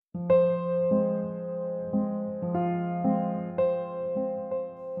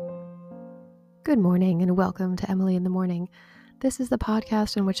Good morning and welcome to Emily in the Morning. This is the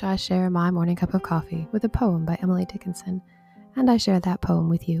podcast in which I share my morning cup of coffee with a poem by Emily Dickinson, and I share that poem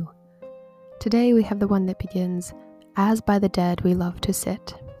with you. Today we have the one that begins, "As by the dead we love to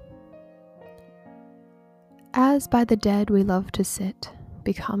sit." As by the dead we love to sit,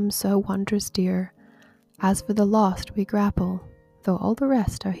 become so wondrous dear. As for the lost we grapple, though all the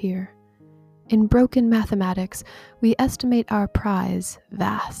rest are here. In broken mathematics we estimate our prize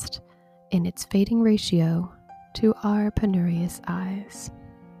vast, in its fading ratio to our penurious eyes.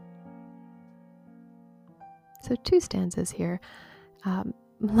 So 2 stanzas here,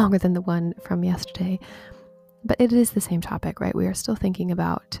 longer than the one from yesterday, but it is the same topic, right? We are still thinking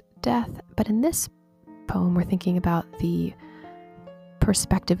about death, but in this poem we're thinking about the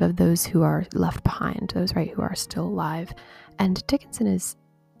perspective of those who are left behind, those, right, who are still alive. And Dickinson is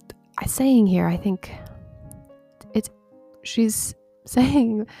saying here, I think she's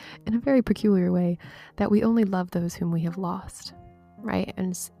saying in a very peculiar way that we only love those whom we have lost, right?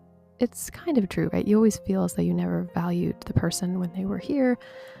 And it's kind of true, right? You always feel as though you never valued the person when they were here,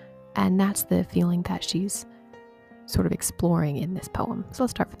 and that's the feeling that she's sort of exploring in this poem. So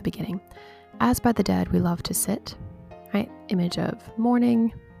let's start from the beginning. As by the dead we love to sit, right? Image of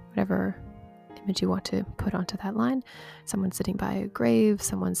mourning, whatever image you want to put onto that line. Someone sitting by a grave,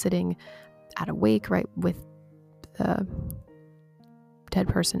 someone sitting at a wake, right, with the dead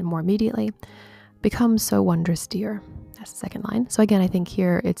person more immediately, becomes so wondrous dear. That's the second line. So again, I think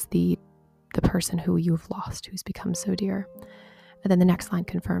here it's the person who you've lost who's become so dear. And then the next line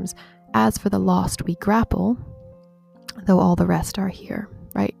confirms, as for the lost we grapple, though all the rest are here,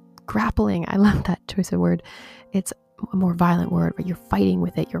 right? Grappling, I love that choice of word. It's a more violent word, but you're fighting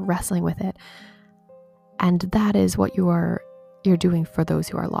with it, you're wrestling with it. And that is what you're doing for those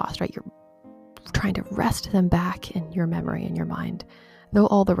who are lost, right? You're trying to wrest them back in your memory and your mind, though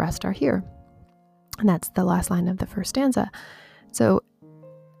all the rest are here. And that's the last line of the first stanza. So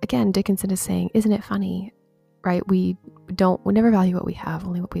again, Dickinson is saying, isn't it funny, right? We never value what we have,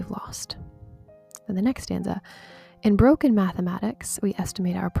 only what we've lost. Then the next stanza, in broken mathematics, we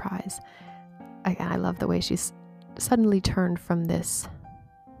estimate our prize. Again, I love the way she's suddenly turned from this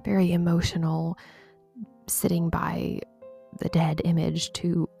very emotional sitting by the dead image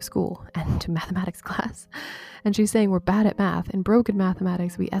to school and to mathematics class. And she's saying we're bad at math. In broken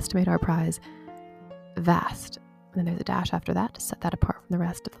mathematics, we estimate our prize vast. And then there's a dash after that to set that apart from the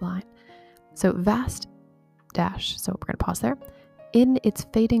rest of the line. So vast dash. So we're going to pause there. In its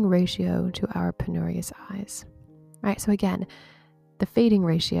fading ratio to our penurious eyes. Right. So again, the fading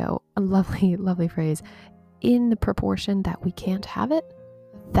ratio, a lovely, lovely phrase. In the proportion that we can't have it,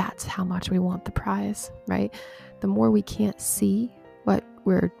 that's how much we want the prize, right? The more we can't see what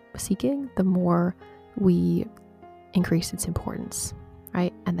we're seeking, the more we increase its importance,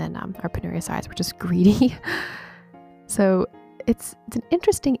 right? And then our penurious eyes were just greedy. So it's an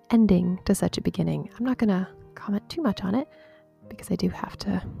interesting ending to such a beginning. I'm not going to comment too much on it because I do have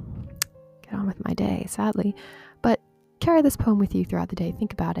to get on with my day, sadly. But carry this poem with you throughout the day.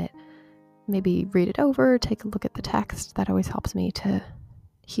 Think about it. Maybe read it over, take a look at the text. That always helps me to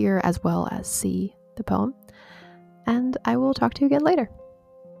hear as well as see the poem. And I will talk to you again later.